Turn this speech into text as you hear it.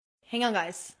Hang on,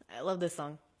 guys. I love this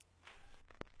song.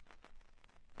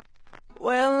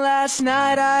 Well, last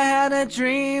night I had a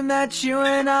dream that you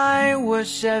and I were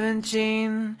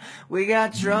 17. We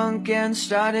got drunk and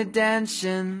started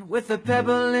dancing with a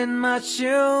pebble in my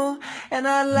shoe. And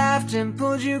I laughed and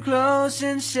pulled you close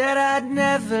and said I'd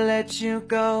never let you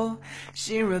go.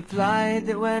 She replied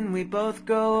that when we both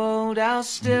grow old I'll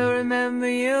still remember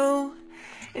you.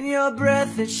 And your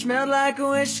breath, it smelled like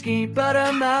whiskey, but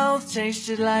her mouth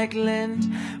tasted like lint.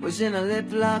 Was in a lip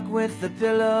lock with a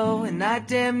pillow, and I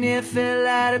damn near fell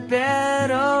out of bed.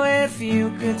 Oh, if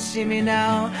you could see me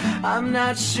now, I'm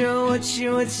not sure what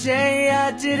you would say.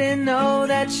 I didn't know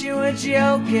that you were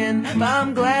joking, but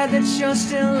I'm glad that you're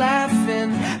still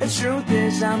laughing. The truth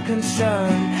is I'm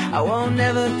concerned I won't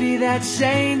never be that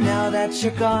sane now that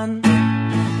you're gone.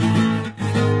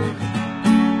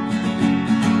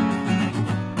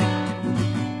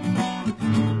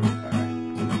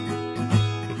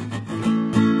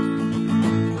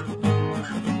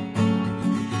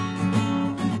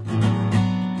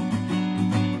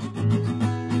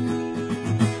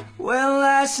 Well,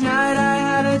 last night I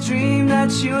had a dream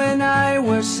that you and I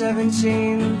were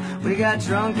 17. We got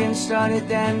drunk and started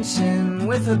dancing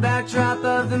with the backdrop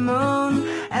of the moon.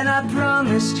 And I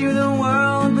promised you the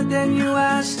world, but then you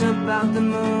asked about the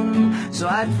moon. So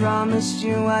I promised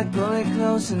you I'd pull it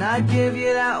close and I'd give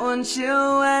you that one too.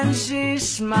 And she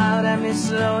smiled at me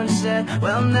slow and said,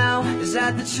 well now, is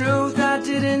that the truth? I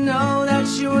didn't know that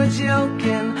you were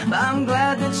joking, but I'm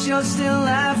glad that you're still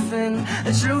laughing.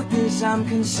 The truth is I'm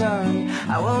concerned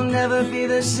I will never be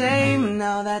the same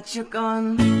now that you're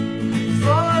gone.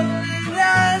 Falling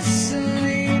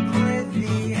asleep with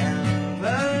the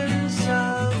embers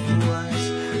of what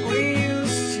we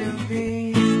used to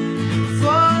be.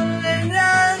 Falling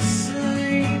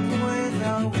asleep with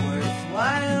a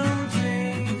worthwhile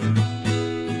dream.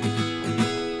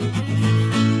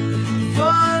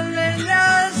 Falling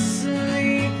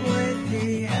asleep with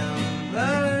the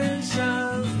embers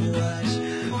of what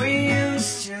we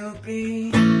used to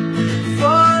be.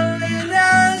 Falling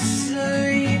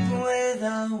asleep with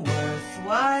a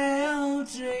worthwhile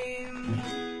dream.